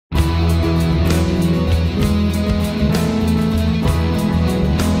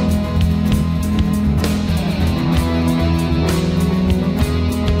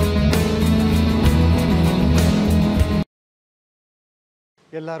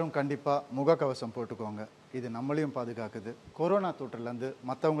எல்லாரும் கண்டிப்பா முகக்கவசம் போட்டுக்கோங்க. இது நம்மளையும் பாதுகாக்குது, கொரோனா தொற்றுல இருந்து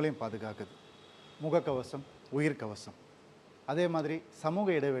மற்றவங்களையும் பாதுகாக்குது. முகக்கவசம் உயிர் கவசம். அதே மாதிரி சமூக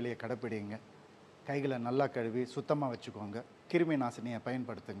இடைவெளியை கடைப்பிடிங்க. கைகளை நல்லா கழுவி சுத்தமாக வச்சுக்கோங்க. கிருமி நாசினியை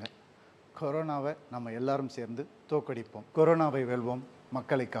பயன்படுத்துங்க. கொரோனாவை நம்ம எல்லாரும் சேர்ந்து தோற்கடிப்போம். கொரோனாவை வெல்வோம்,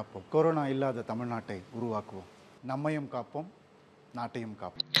 மக்களை காப்போம். கொரோனா இல்லாத தமிழ்நாட்டை உருவாக்குவோம். நம்மையும் காப்போம், நாட்டையும்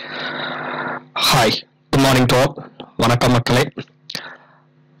காப்போம். Hi, good morning to all. வணக்கம் மக்களே.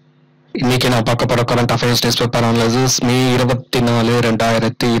 இன்னைக்கு நான் பார்க்க போற current affairs news paper analysis மே 24,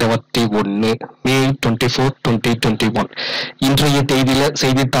 2021, மே 24, 2021. இன்றைய தேதியில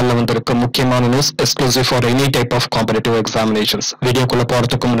செய்தித்தாளில் வந்திருக்க முக்கியமான news exclusive for any type of competitive examinations. வீடியோக்குள்ள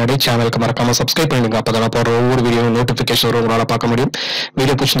போறதுக்கு முன்னாடி சேனலுக்கு மறக்காம சப்ஸ்கிரைப் பண்ணுங்க. அப்பதான் போற ஒவ்வொரு வீடியோ நோட்டிபிகேஷன் உங்களால பார்க்க முடியும்.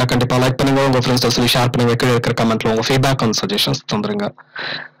 வீடியோ பிடிச்சினா கண்டிப்பா லைக் பண்ணுங்க. உங்க ஃப்ரெண்ட்ஸ் சொல்லி ஷேர் பண்ணுங்க. கீழே இருக்கிற கமெண்ட்ல உங்க feedback and suggestions தந்துருங்க.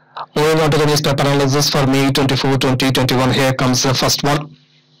 Moving on to the newspaper analysis for May 24, 2021. Here comes the first one.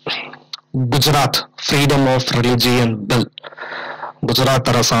 Gujarat freedom of religion bill. Gujarat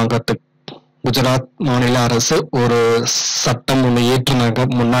மாநில அரசு ஒரு சட்டம் ஒன்று ஏற்றினாங்க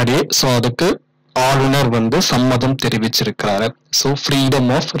முன்னாடியே. ஸோ அதுக்கு ஆளுநர் சம்மதம் தெரிவிச்சிருக்கிறாரு. So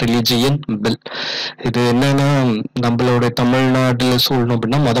freedom of religion bill இது என்னன்னா, நம்மளோட தமிழ்நாட்டில் சொல்லணும்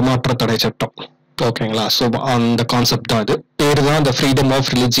அப்படின்னா மதமாற்ற தடை சட்டம். ஓகேங்களா? ஸோ அந்த கான்செப்ட் தான் இது. பேரு தான் இந்த freedom of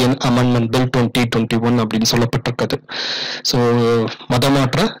religion amendment bill 2021 அப்படின்னு சொல்லப்பட்டிருக்குது. ஸோ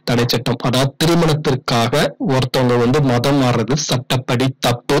மதமாற்ற தடை சட்டம், அதாவது திருமணத்திற்காக ஒருத்தவங்க மதம் மாறுறது சட்டப்படி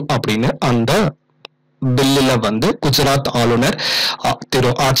தப்பு அப்படின்னு அந்த பில்லுல குஜராத் ஆளுநர்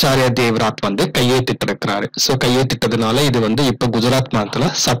திரு ஆச்சாரிய தேவ்ராத் கையெழுத்திட்டிருக்கிறாரு. ஸோ கையெழுத்திட்டதுனால இது இப்ப குஜராத் மாநிலத்துல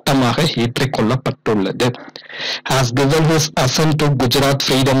சட்டமாக ஏற்றுக்கொள்ளப்பட்டுள்ளது. has given his assent to Gujarat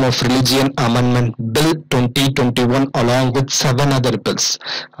Freedom of Religion Amendment Bill 2021 along with 7 other bills.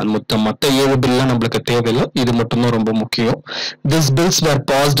 மொத்த 7 பில்ல நம்மளுக்கு தேவையில்லை, இது மட்டும் தான் ரொம்ப முக்கியம். These bills were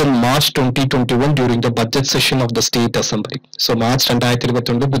passed in March 2021 during the budget session of the State Assembly. So March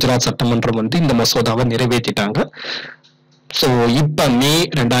 2021 Gujarat சட்டமன்றம் இந்த மசோதாவை நிறைவேற்றிட்டாங்க. சோ இப்ப மே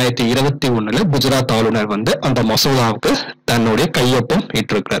 2021 குஜராத் ஆளுநர் அந்த மசோதாவுக்கு தன்னுடைய கையொப்பம்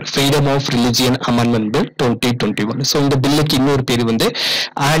இட்டிருக்கிறார். Freedom of religion amendment bill 2021. So இந்த பில்லுக்கு இன்னொரு பேர்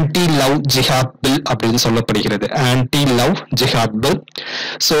ஆன்டி லவ் ஜிஹாத் பில் அப்படின்னு சொல்லப்படுகிறது. ஆன்டி லவ் ஜிஹாத் பில்.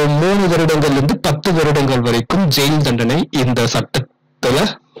 சோ 3 வருடங்கள்ல இருந்து 10 வருடங்கள் வரைக்கும் ஜெயில் தண்டனை இந்த சட்டத்துல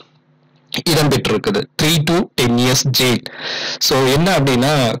இடம்பெற்றிருக்குது. 3 to 10 years ஜெயில். சோ என்ன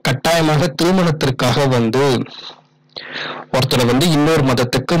அப்படின்னா, கட்டாயமாக திருமணத்திற்காக ஒருத்தரை இன்னொரு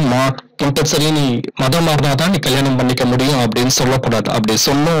மதத்துக்கு கம்பல்சரி நீ மதம் மாறினாதான் நீ கல்யாணம் பண்ணிக்க முடியும் அப்படின்னு சொல்லக்கூடாது. அப்படி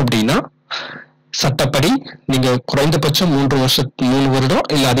சொன்னோம் அப்படின்னா சட்டப்படி நீங்க குறைந்தபட்சம் 3 வருடம்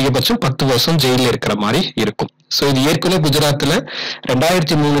இல்ல அதிகபட்சம் 10 வருஷம் ஜெயில இருக்கிற மாதிரி இருக்கும். சோ இது ஏற்கனவே குஜராத்ல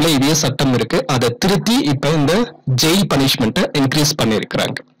 2003 இதே சட்டம் இருக்கு. அதை திருத்தி இப்ப இந்த jail பனிஷ்மெண்ட்டை increase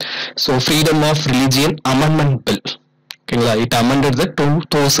பண்ணிருக்கிறாங்க. So freedom of religion amendment bill, ஓகேங்களா, இட் அமெண்டட்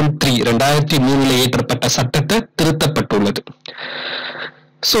 2003 2003 ஏற்றப்பட்ட சட்டத்தை திருத்தப்பட்டுள்ளது.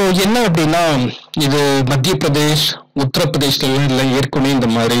 சோ என்ன அப்படின்னா, இது மத்திய பிரதேஷ், உத்தரப்பிரதேஷ்ல ஏற்கனவே இந்த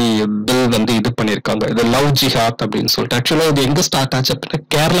மாதிரி பில் இது பண்ணிருக்காங்க. இது லவ் ஜிஹாத் அப்படின்னு சொல்லிட்டு. ஆக்சுவலா இது எங்க ஸ்டார்ட் ஆச்சு அப்படின்னா,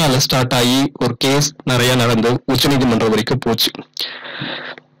 கேரளால ஸ்டார்ட் ஆகி ஒரு கேஸ் நிறைய நடந்து உச்சநீதிமன்றம் வரைக்கும் போச்சு.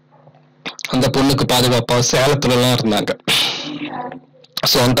 அந்த பொண்ணுக்கு பாதுகாப்பா சேலத்துல எல்லாம் இருந்தாங்க.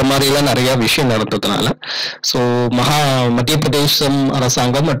 சோ அந்த மாதிரி எல்லாம் நிறைய விஷயம் நடந்ததுனால சோ மத்திய பிரதேசம்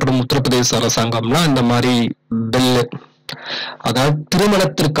அரசாங்கம் மற்றும் உத்தரப்பிரதேச அரசாங்கம்லாம் இந்த மாதிரி பில்லு, அதாவது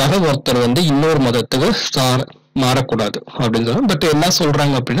திருமணத்திற்காக ஒருத்தர் இன்னொரு மதத்துக்கு மாறக்கூடாது அப்படின்னு சொல்றாங்க. பட் என்ன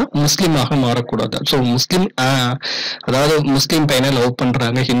சொல்றாங்க அப்படின்னா, முஸ்லீமாக மாறக்கூடாது. ஸோ அதாவது முஸ்லீம் பையனை லவ்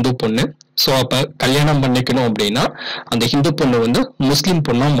பண்றாங்க ஹிந்து பொண்ணு. ஸோ அப்ப கல்யாணம் பண்ணிக்கணும் அப்படின்னா அந்த ஹிந்து பொண்ணு முஸ்லீம்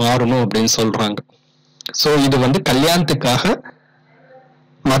பொண்ணா மாறணும் அப்படின்னு சொல்றாங்க. ஸோ இது கல்யாணத்துக்காக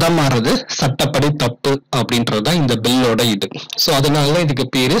மதம் மாறுறது சட்டப்படி தப்பு அப்படின்றதுதான் இந்த பில்லோட இது. சோ அதனாலதான் இதுக்கு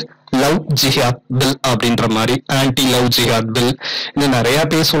பேரு லவ் ஜிஹாத் பில் அப்படின்ற மாதிரி, ஆன்டி லவ் ஜிஹாத் பில். இன்னும் நிறைய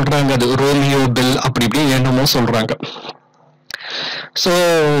பேர் சொல்றாங்க அது ரோமியோ பில் அப்படி இப்படி என்னமோ சொல்றாங்க. சோ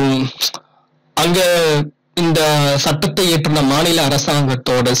அங்க இந்த சட்டத்தை ஏற்றின மாநில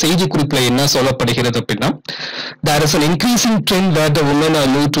அரசாங்கத்தோட செய்தி குறிப்புல என்ன சொல்லப்படுகிறது அப்படின்னா, there is an increasing trend where the women are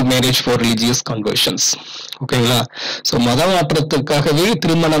allowed to marriage for religious conversions. ஓகேங்களா? சோ மத மாற்றத்துக்காகவே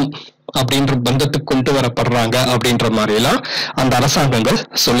திருமணம் அப்படின்ற பந்தத்துக்கு கொண்டு வரப்படுறாங்க அப்படின்ற மாதிரி எல்லாம் அந்த அரசாங்கங்கள்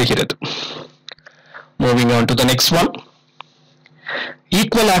சொல்லுகிறது. Moving on to the next one.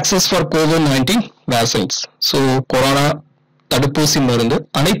 Equal access for COVID-19 vaccines. So corona தடுப்பூசி மருந்து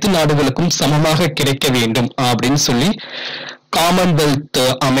அனைத்து நாடுகளுக்கும் சமமாக கிடைக்க வேண்டும் அப்படின்னு சொல்லி காமன்வெல்த்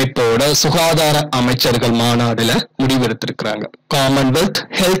அமைப்போட சுகாதார அமைச்சர்கள் மாநாடுல முடிவெடுத்திருக்கிறாங்க. காமன்வெல்த்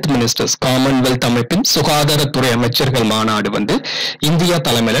ஹெல்த் மினிஸ்டர்ஸ், காமன்வெல்த் அமைப்பின் சுகாதாரத்துறை அமைச்சர்கள் மாநாடு வந்து இந்தியா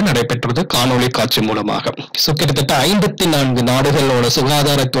தலைமையில நடைபெற்றது காணொலி காட்சி மூலமாக. கிட்டத்தட்ட 54 நாடுகளோட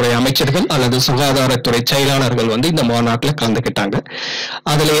சுகாதாரத்துறை அமைச்சர்கள் அல்லது சுகாதாரத்துறை செயலாளர்கள் வந்து இந்த மாநாட்டில் கலந்துக்கிட்டாங்க.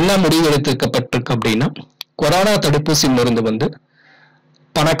 அதுல என்ன முடிவெடுக்கப்பட்டிருக்கு அப்படின்னா, கொரோனா தடுப்பூசி மருந்து வந்து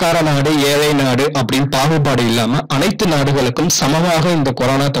பணக்கார நாடு ஏழை நாடு அப்படின்னு பாகுபாடு இல்லாம அனைத்து நாடுகளுக்கும் சமமாக இந்த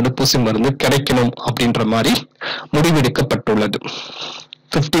கொரோனா தடுப்பூசி மருந்து கிடைக்கணும் அப்படின்ற மாதிரி முடிவெடுக்கப்பட்டுள்ளது.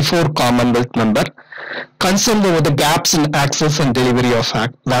 54 Commonwealth member concerned over the gaps in access and delivery of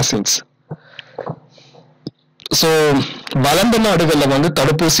vaccines. So வளர்ந்த நாடுகள்ல வந்து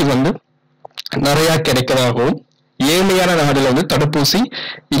தடுப்பூசி வந்து நிறைய கிடைக்கிறதாகவும் ஏழ்மையான நாடுல வந்து தடுப்பூசி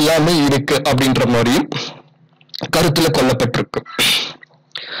இல்லாம இருக்கு அப்படின்ற மாதிரியும் கருத்துல கொள்ளப்பட்டிருக்கு.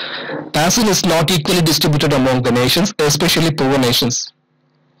 Vaccine is not equally distributed among the nations, especially poor nations.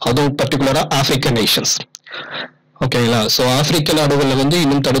 அதுவும் பர்டிகுலரா ஆப்பிரிக்கன் நேஷன்ஸ். ஓகேங்களா? ஸோ ஆப்பிரிக்க நாடுகள்ல வந்து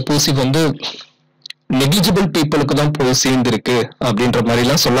இன்னும் தடுப்பூசி வந்து நெக்லிஜிபிள் பீப்புளுக்கு தான் போய் சேர்ந்திருக்கு அப்படின்ற மாதிரி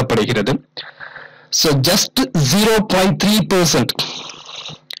எல்லாம் சொல்லப்படுகிறது. ஸோ ஜஸ்ட் 0.3%,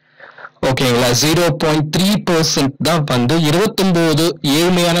 ஓகேங்களா, 0.3% தான் வந்து 29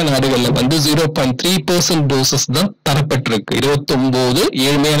 ஏழ்மையான நாடுகள்ல வந்து 0.3% டோசஸ் தான் தரப்பட்டிருக்கு. 29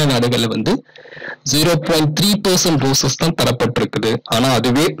 ஏழ்மையான நாடுகள்ல வந்து 0.3% டோசஸ் தான் தரப்பட்டிருக்குது. ஆனா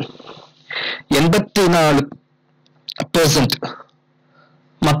அதுவே 84%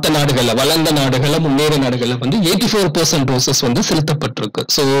 மற்ற நாடுகள்ல, வளர்ந்த நாடுகள்ல, முன்னேற நாடுகள்ல வந்து 84% டோசஸ் வந்து செலுத்தப்பட்டிருக்கு.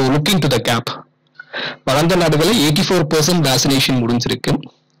 So looking to the gap, வளர்ந்த நாடுகள்ல 84% வேக்சினேஷன் முடிஞ்சிருக்கு.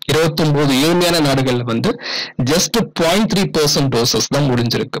 29 ஏழ்மையான நாடுகள்ல வந்து ஜஸ்ட் 0.3% டோசஸ் தான்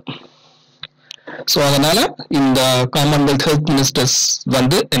முடிஞ்சிருக்கு. சோ அதனால இந்த காமன்வெல்த் ஹெல்த் மினிஸ்டர்ஸ்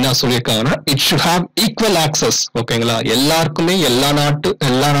வந்து என்ன சொல்லியிருக்காங்கன்னா, it should have equal access. ஓகேங்களா? எல்லாருக்குமே எல்லா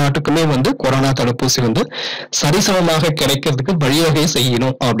நாட்டுக்குமே வந்து கொரோனா தடுப்பூசி வந்து சரிசமமாக கிடைக்கிறதுக்கு வழிவகை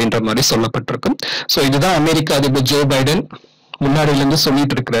செய்யணும் அப்படின்ற மாதிரி சொல்லப்பட்டிருக்கு. சோ இதுதான் அமெரிக்க அதிபர் ஜோ பைடன் முன்னாடில இருந்து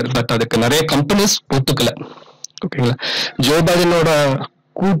சொல்லிட்டு இருக்கிறாரு. பட் அதுக்கு நிறைய கம்பெனிஸ் ஒத்துக்கல. ஓகேங்களா? ஜோ பைடனோட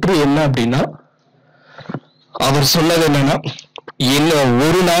கூற்று என்ன அப்படின்னா, அவர் சொன்னது என்னன்னா, என்ன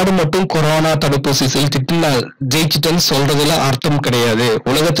ஒரு நாடு மட்டும் கொரோனா தடுப்பூசி செலுத்திட்டு நான் ஜெயிச்சிட்டேன்னு சொல்றதுல அர்த்தம் கிடையாது.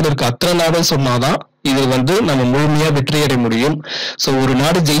 உலகத்துல இருக்க அத்தனை நாடும் சொன்னாதான் இது வந்து நம்ம முழுமையா வெற்றி அடைய முடியும். சோ ஒரு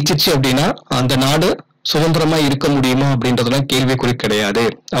நாடு ஜெயிச்சிச்சு அப்படின்னா அந்த நாடு சுதந்திரமா இருக்க முடியுமா அப்படின்றதுலாம் கேள்விக்குறி கிடையாது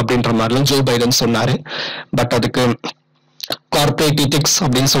அப்படின்ற மாதிரிலாம் ஜோ பைடன் சொன்னாரு. பட் அதுக்கு கார்பரேட் எத்திக்ஸ்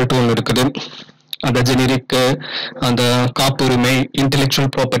அப்படின்னு சொல்லிட்டு ஒண்ணு இருக்குது. அந்த ஜெனரிக், அந்த காப்புரிமை, இன்டெலெக்சுவல்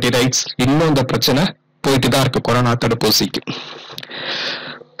ப்ராப்பர்ட்டி ரைட்ஸ், இன்னும் இந்த பிரச்சனை போயிட்டு தான் இருக்கு கொரோனா தடுப்பூசிக்கு.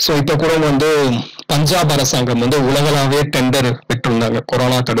 ஸோ இப்போ கூட வந்து பஞ்சாப் அரசாங்கம் வந்து உலகளாவே டெண்டர் விட்டுருந்தாங்க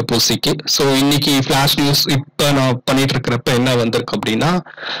கொரோனா தடுப்பூசிக்கு. ஸோ இன்னைக்கு ஃபிளாஷ் நியூஸ் இப்போ நான் பண்ணிட்டு இருக்கிறப்ப என்ன வந்திருக்கு அப்படின்னா,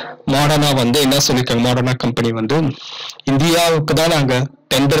 மாடர்னா வந்து என்ன சொல்லியிருக்காங்க, மாடர்னா கம்பெனி வந்து இந்தியாவுக்கு தான் நாங்க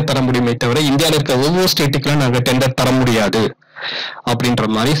டெண்டர் தர முடியுமே தவிர இந்தியாவில் இருக்க ஒவ்வொரு ஸ்டேட்டுக்குலாம் நாங்க டெண்டர் தர முடியாது அப்படின்ற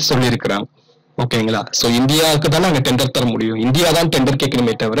மாதிரி சொல்லியிருக்கிறாங்க. ஓகேங்களா? சோ இந்தியாவுக்கு தான் நாங்க டெண்டர் தர முடியும், இந்தியா தான் டெண்டர்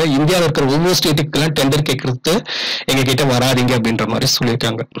கேட்கணுமே தவிர இந்தியாவில் இருக்கிற ஒவ்வொரு ஸ்டேட்டுக்கெல்லாம் டெண்டர் கேட்கறது எங்க கிட்ட வராதிங்க அப்படின்ற மாதிரி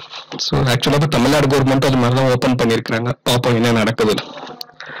சொல்லியிருக்காங்க. ஸோ ஆக்சுவலா தமிழ்நாடு கவர்மெண்ட் அது மாதிரி தான் ஓபன் பண்ணியிருக்கிறாங்க. பார்ப்போம் என்ன நடக்குது.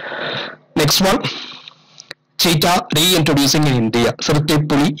 Next one, cheetah ரீஇன்ட்ரோடியூசிங் in India. சிறுத்தை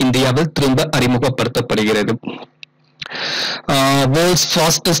புலி இந்தியாவில் திரும்ப அறிமுகப்படுத்தப்படுகிறது. World's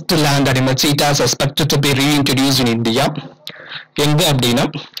fastest land animal cheetah is expected to be reintroduced in India. எங்க அப்படின்னா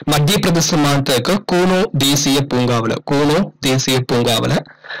மத்திய பிரதேச மாநிலத்துக்கு கூனோ தேசிய பூங்காவில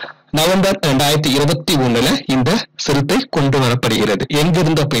நவம்பர் 2021 இந்த சிறுத்தை கொண்டு வரப்படுகிறது. எங்க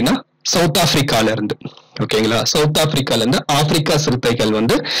இருந்து அப்படின்னா சவுத் ஆப்பிரிக்கால இருந்து. ஓகேங்களா? சவுத் ஆப்பிரிக்கால இருந்து ஆப்பிரிக்கா சிறுத்தைகள்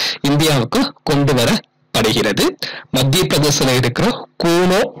வந்து இந்தியாவுக்கு கொண்டு வரப்படுகிறது. மத்திய பிரதேசத்துல இருக்கிற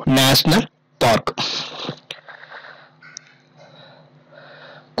கூனோ நேஷனல் பார்க்.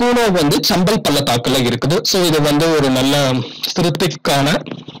 கூனோ வந்து சம்பல் பள்ளத்தாக்குல இருக்குது. சோ இது வந்து ஒரு நல்ல சிறுத்தைக்கான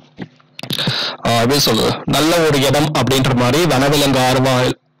நல்ல ஒரு இடம் அப்படின்ற மாதிரி வனவிலங்கு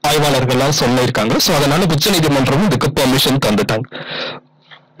ஆய்வாளர்கள்லாம் சொல்லியிருக்காங்க. சோ அதனால உச்ச நீதிமன்றமும் இதுக்கு பெர்மிஷன் தந்துட்டாங்க.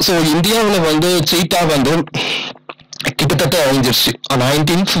 சோ இந்தியாவுல வந்து சீட்டா வந்து கிட்டத்தட்ட அழிஞ்சிருச்சு.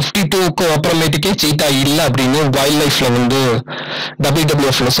 1952க்கு அப்புறமேட்டுக்கே சீட்டா இல்ல அப்படின்னு வைல்ட் லைஃப்ல வந்து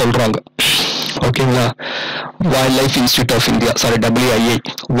WWFல சொல்றாங்க. ஓகேங்களா? Wild life institute of India, sorry WIA,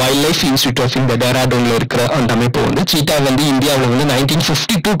 wild life institute of India டேராடூன்ல இருக்கிற அந்த அமைப்பு வந்து சீட்டா வந்து இந்தியாவில் வந்து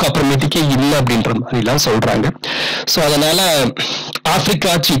 1952க்கு அப்புறமேட்டுக்கே இல்லை அப்படின்ற மாதிரி எல்லாம் சொல்றாங்க. ஸோ அதனால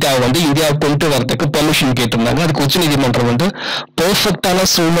ஆப்பிரிக்கா சீட்டாவை வந்து இந்தியாவுக்கு கொண்டு வரதுக்கு பெர்மிஷன் கேட்டிருந்தாங்க. அதுக்கு உச்சநீதிமன்றம் வந்து பெர்ஃபெக்டான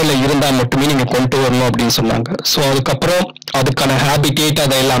சூழ்நிலை இருந்தா மட்டுமே நீங்க கொண்டு வரணும் அப்படின்னு சொன்னாங்க. ஸோ அதுக்கப்புறம் அதுக்கான ஹேபிடேட்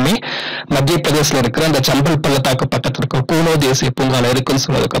அதை எல்லாமே மத்திய பிரதேசல இருக்கிற அந்த சம்பல் பள்ளத்தாக்கு பக்கத்துல இருக்க கூனோ தேசிய பூங்கால இருக்குன்னு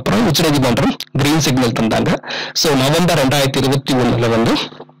சொன்னதுக்கு அப்புறம் உச்சநீதிமன்றம் கிரீன் சிக்னல் தந்தாங்க. ஸோ நவம்பர் 2021 வந்து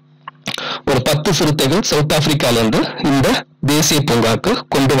ஒரு 10 சிறுத்தைகள் சவுத் ஆப்பிரிக்கால இருந்து இந்த தேசிய பூங்காக்கு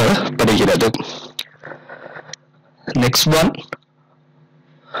கொண்டு வரப்படுகிறது. Next one,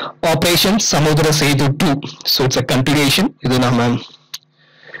 operation Samudra Setu 2. So it's a continuation. இது நாம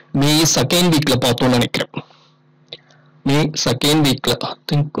மே 2nd வீக்ல பார்த்தோம்னு நினைக்கிறேன். மே 2nd வீக்ல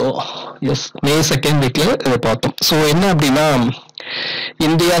மே 2nd வீக்ல இதை பார்த்தோம். ஸோ என்ன அப்படின்னா,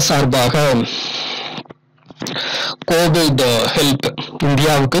 இந்தியா சார்பாக கோவிட் ஹெல்ப்,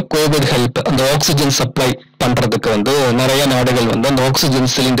 இந்தியாவுக்கு கோவிட் ஹெல்ப், அந்த ஆக்சிஜன் சப்ளை பண்றதுக்கு வந்து நிறைய நாடுகள் வந்து அந்த ஆக்சிஜன்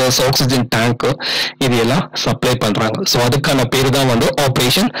சிலிண்டர்ஸ், ஆக்சிஜன் டேங்க் இது எல்லாம் சப்ளை பண்றாங்க. ஸோ அதுக்கான பேரு தான் வந்து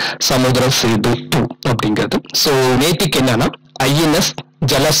ஆபரேஷன் சமுத்திர சேது 2 அப்படிங்கிறது. ஸோ நேற்றுக்கு என்னன்னா, ஐஎன்எஸ்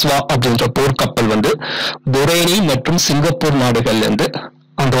ஜலஸ்வா அப்படின்ற போர்க்கப்பல் வந்து புரேனி மற்றும் சிங்கப்பூர் நாடுகள்ல இருந்து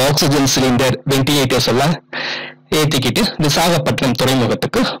அந்த ஆக்சிஜன் சிலிண்டர், வென்டிலேட்டர்ஸ் எல்லாம் ஏற்றிக்கிட்டு விசாகப்பட்டினம்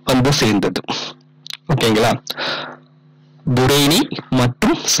துறைமுகத்துக்கு வந்து சேர்ந்தது. ஓகேங்களா? புரேனி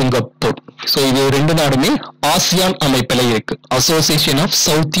மற்றும் சிங்கப்பூர். சோ இது ரெண்டு நாடுமே ஆசியான் அமைப்பில இருக்கு, association of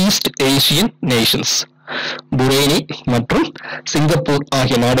south east Asian Nations. புரேனி மற்றும் சிங்கப்பூர்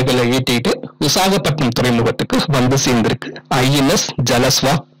ஆகிய நாடுகளை ஏற்றிட்டு விசாகப்பட்டினம் துறைமுகத்துக்கு வந்து சேர்ந்திருக்கு ஐஎன்எஸ்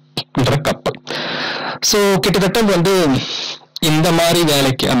ஜலஸ்வா என்ற கப்பல். சோ கிட்டத்தட்ட வந்து இந்த மாதிரி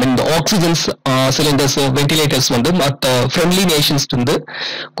வேலைக்கு இந்த ஆக்சிஜன் சிலிண்டர்ஸ், வென்டிலேட்டர்ஸ் வந்து மற்ற ஃப்ரெண்ட்லி நேஷன்ஸ் வந்து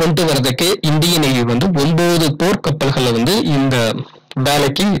கொண்டு வரதுக்கு இந்திய நேவி வந்து 9 போர்க்கப்பல்களை வந்து இந்த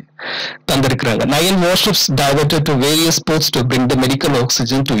வேலைக்கு தந்திருக்கிறாங்க. 9 warships diverted to various ports to bring the medical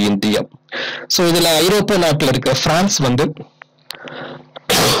oxygen to India. So இதுல ஐரோப்பிய நாட்டில் இருக்கிற பிரான்ஸ் வந்து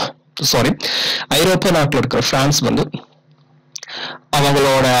ஐரோப்பிய நாட்டில் இருக்கிற பிரான்ஸ் வந்து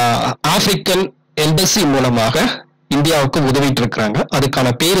அவங்களோட ஆப்பிரிக்கன் எம்பசி மூலமாக இந்தியாவுக்கு உதவிட்டு இருக்கிறாங்க. அதுக்கான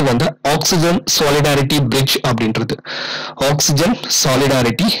பேரு வந்து ஆக்சிஜன் சாலிடாரிட்டி பிரிட்ஜ் அப்படின்றது. Oxygen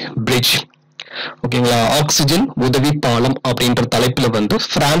solidarity bridge. ஓகேங்களா? ஆக்சிஜன் உதவி பாலம் அப்படின்ற தலைப்புல வந்து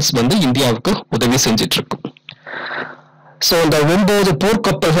பிரான்ஸ் வந்து இந்தியாவுக்கு உதவி செஞ்சிட்டு இருக்கு. சோ இந்த 9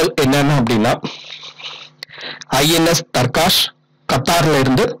 போர்க்கப்பல்கள் என்னன்னா அப்படின்னா, ஐஎன்எஸ் தர்காஷ் கத்தார்ல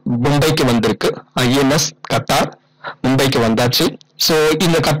இருந்து மும்பைக்கு வந்திருக்கு. ஐஎன்எஸ் கத்தார் மும்பைக்கு வந்தாச்சு. சோ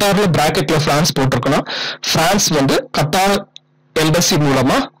இந்த கத்தார்ல பிராக்கெட்ல பிரான்ஸ் போட்டிருக்கணும். பிரான்ஸ் வந்து கத்தார் எம்பசி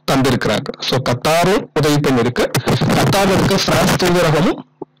மூலமா தந்திருக்கிறாங்க. சோ கத்தாரும் உதவி பண்ணிருக்கு, கத்தார்ல இருக்க பிரான்ஸ் தூதரகமும்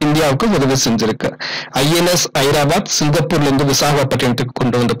இந்தியாவுக்கு உதவி செஞ்சிருக்கு. ஐஎன்எஸ் ஐராபாத் சிங்கப்பூர்ல இருந்து விசாகப்பட்டினத்துக்கு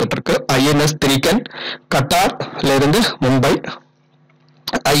கொண்டு வந்தப்பட்டிருக்கு. ஐஎன்எஸ் திரிகன் கத்தார்ல இருந்து மும்பை.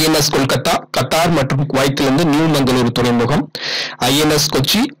 ஐஎன்எஸ் கொல்கத்தா கத்தார் மற்றும் குவைத்தில இருந்து நியூ மங்களூரு துறைமுகம். ஐஎன்எஸ்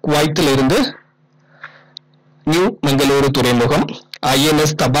கொச்சி குவைத்தில இருந்து நியூ மங்களூரு துறைமுகம்.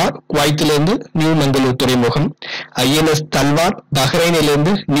 ஐஎன்எஸ் தபார் குவைத்திலிருந்து நியூ மங்களூரு துறைமுகம். ஐஎன்எஸ் தல்வார்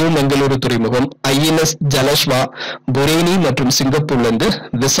பஹ்ரைனிலிருந்து நியூ மங்களூரு துறைமுகம். ஐஎன்எஸ் ஜலஸ்வா புரேனி மற்றும் சிங்கப்பூர்ல இருந்து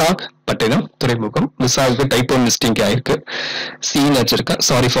விசாகப்பட்டினம் துறைமுகம். விசாக்கு டைப் ஒன் மிஸ்டேக் ஆயிருக்கு, சீன் வச்சிருக்கேன்,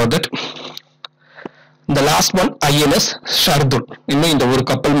 சாரி ஃபார் தட். இந்த லாஸ்ட் ஒன் ஐஎன்எஸ் ஷர்துல். இன்னும் இந்த ஒரு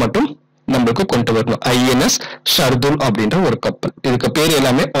கப்பல் மட்டும் நம்மளுக்கு கொண்டு வரணும். ஐஎன்எஸ் ஷர்துல் அப்படின்ற ஒரு கப்பல். இதுக்கு பேர்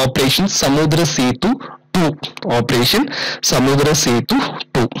எல்லாமே operation Samudra Setu 2. Operation Samudra Setu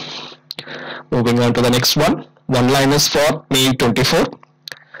 2. Moving on to the next one. One line is for May 24.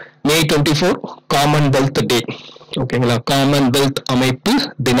 May 24 Commonwealth Day. ஓகேங்களா? காமன்வெல்த் அமைப்பு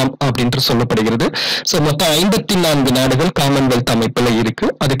தினம் அப்படின்ட்டு சொல்லப்படுகிறது. சோ மொத்தம் 54 நாடுகள் காமன்வெல்த் அமைப்புல இருக்கு.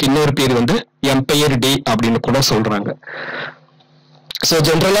 அதுக்கு இன்னொரு பேர் வந்து எம்பையர் டே அப்படின்னு கூட சொல்றாங்க. சோ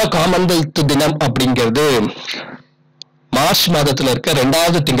ஜெனரலா காமன்வெல்த் தினம் அப்படிங்கிறது மார்ச் மாதத்துல இருக்க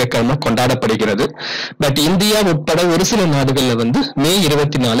 2வது திங்கட்கிழமை கொண்டாடப்படுகிறது. பட் இந்தியா உட்பட ஒரு சில நாடுகள்ல வந்து மே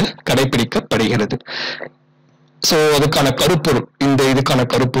 24 கடைபிடிக்கப்படுகிறது. சோ அதுக்கான கருப்பொருள், இதுக்கான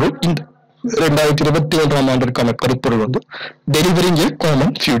கருப்பொருள் இந்த 2021ஆம் ஆண்டிற்கான கருப்பொருள் வந்து delivering A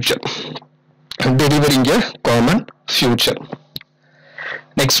common future. Delivering A common future.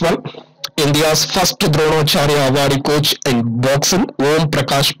 Next one, India's first Dronacharya award coach in boxing, Om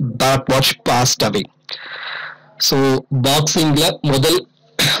Prakash Bharadwaj passed away. So பாக்ஸிங்ல முதல்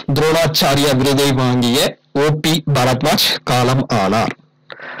துரோணாச்சாரியா விருதை வாங்கிய ஓபி பரத்வாஜ் காலம் ஆனார்.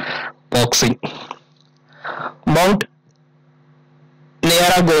 Boxing. Mount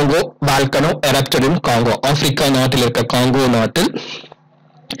நியராகோங்கோ volcano erupted in Congo. Africa நாட்டில் இருக்க Congo நாட்டில்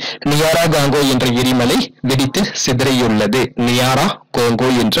நியாராகாங்கோ என்ற எரிமலை வெடித்து சிதறியுள்ளது. நியாரா கோங்கோ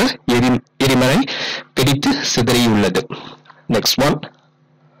என்ற எரிமலை வெடித்து சிதறியுள்ளது. Next one,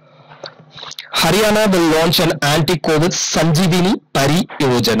 Haryana will launch an anti-COVID Sanjeevani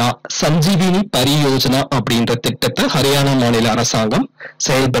Pariyojana. Sanjeevani Pariyojana அப்படின்ற திட்டத்தை ஹரியானா மாநில அரசாங்கம்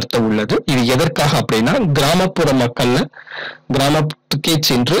செயல்படுத்த உள்ளது. இது எதற்காக அப்படின்னா கிராமப்புற மக்கள்ல கிராமத்துக்கே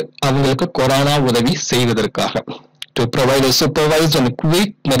சென்று அவங்களுக்கு கொரோனா உதவி செய்வதற்காக. To provide a supervised and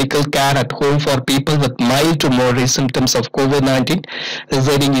quick medical care at home for people with mild to moderate symptoms of COVID-19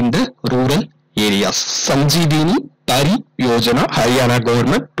 residing in the rural areas. Sanjeevani Pariyojana, Haryana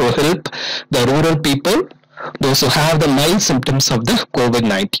government to help the rural people, those who have the mild symptoms of the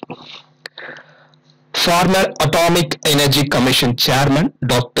COVID-19. Former Atomic Energy Commission Chairman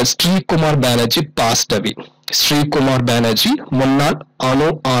Dr. Sri Kumar Banerjee passed away. Sri Kumar Banerjee, முன்னாள் அணு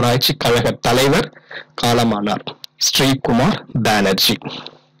ஆராய்ச்சி கழக தலைவர் காலமானார். Sri Kumar Banerjee.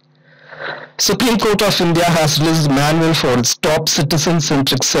 Supreme Court of India has released manual for its top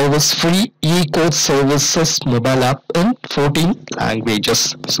citizen-centric service free e-court services mobile app in 14 languages.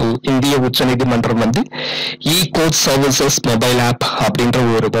 So, இந்திய உச்சநீதிமன்றம் வந்து e-court services mobile app அப்படின்ற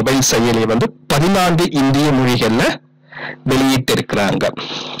ஒரு மொபைல் செயலியை வந்து 14 இந்திய மொழிகள்ல வெளியிட்டு இருக்கிறாங்க.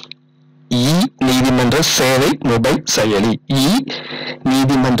 நீதிமன்ற சேவை மொபைல் செயலி,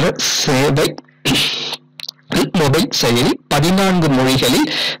 நீதிமன்ற சேவை மொபைல் செயலி 14 மொழிகளில்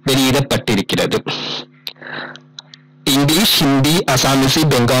வெளியிடப்பட்டிருக்கிறது. English, Hindi, அசாமிசி,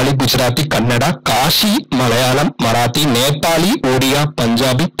 Bengali, Gujarati, Kannada, Cauchy, Malayalam, Marathi, Nepali, Odia,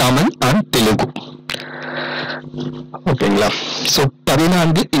 Punjabi, Tamil and Telugu. ஓகேங்களா? சோ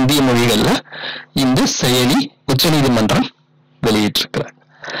 14 இந்திய மொழிகள்ல இந்த செயலி உச்சநீதிமன்றம் வெளியிட்டிருக்கிறார்.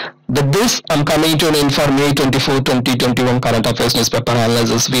 With this, I'm coming to an inform May 24, 2021 current affairs newspaper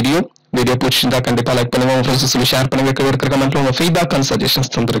analysis video. Video பிடிச்சிருந்தா கண்டிப்பா லைக் பண்ணுங்க, உங்க ஃப்ரெண்ட்ஸ் சொல்லி ஷேர் பண்ணுங்க, இருக்கிற கமெண்ட்ல உங்க ஃபீட்பேக் அண்ட்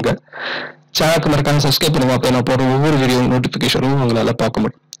சஜஷன்ஸ் தந்துருங்க. சேனலுக்கு மறக்காம சப்ஸ்கிரைப் பண்ணுங்க, அப்போ நான் போடுற ஒவ்வொரு வீடியோ நோட்டிபிகேஷனும் உங்களால பார்க்க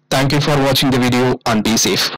முடியும். Thank you for watching the video and be safe.